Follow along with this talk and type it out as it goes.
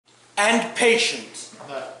and patient,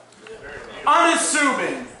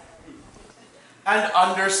 unassuming, and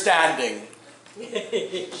understanding.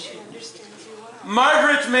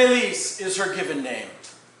 Margaret Malise is her given name.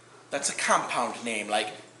 That's a compound name like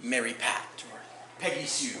Mary Pat or Peggy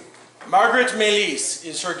Sue. Margaret Malise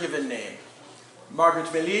is her given name.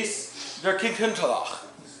 Margaret Malise der Kinkentalach.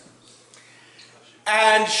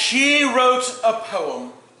 And she wrote a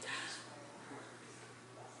poem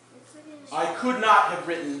I could not have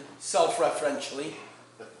written self-referentially.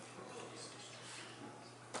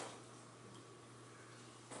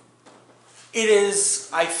 It is,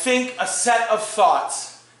 I think, a set of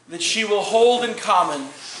thoughts that she will hold in common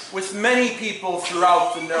with many people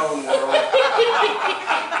throughout the known world.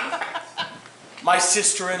 My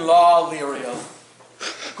sister-in-law, Lyria,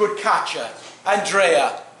 good Katja,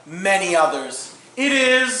 Andrea, many others. It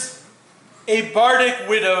is a Bardic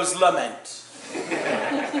widow's lament.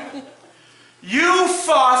 You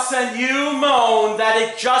fuss and you moan that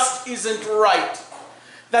it just isn't right,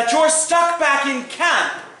 that you're stuck back in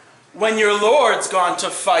camp when your lord's gone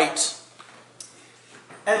to fight.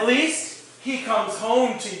 At least he comes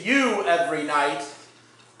home to you every night.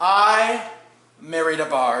 I married a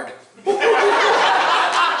bard.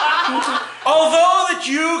 Although that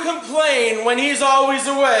you complain when he's always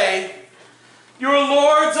away, your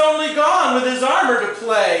lord's only gone with his armor to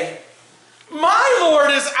play. My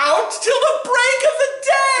lord is out till the break of the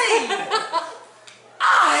day.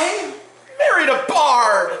 I married a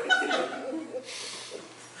bard.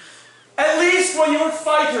 At least when your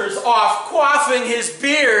fighter's off quaffing his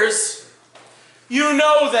beers, you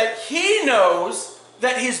know that he knows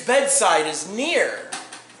that his bedside is near.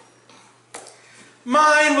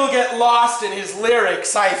 Mine will get lost in his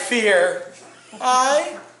lyrics, I fear.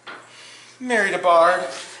 I married a bard.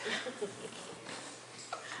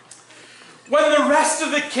 When the rest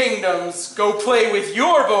of the kingdoms go play with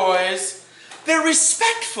your boys, they're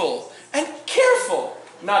respectful and careful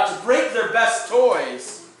not to break their best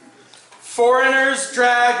toys. Foreigners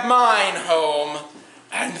drag mine home,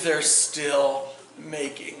 and they're still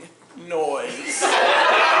making noise.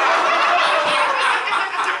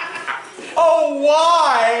 Oh,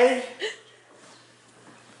 why?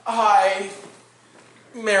 I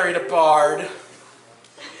married a bard.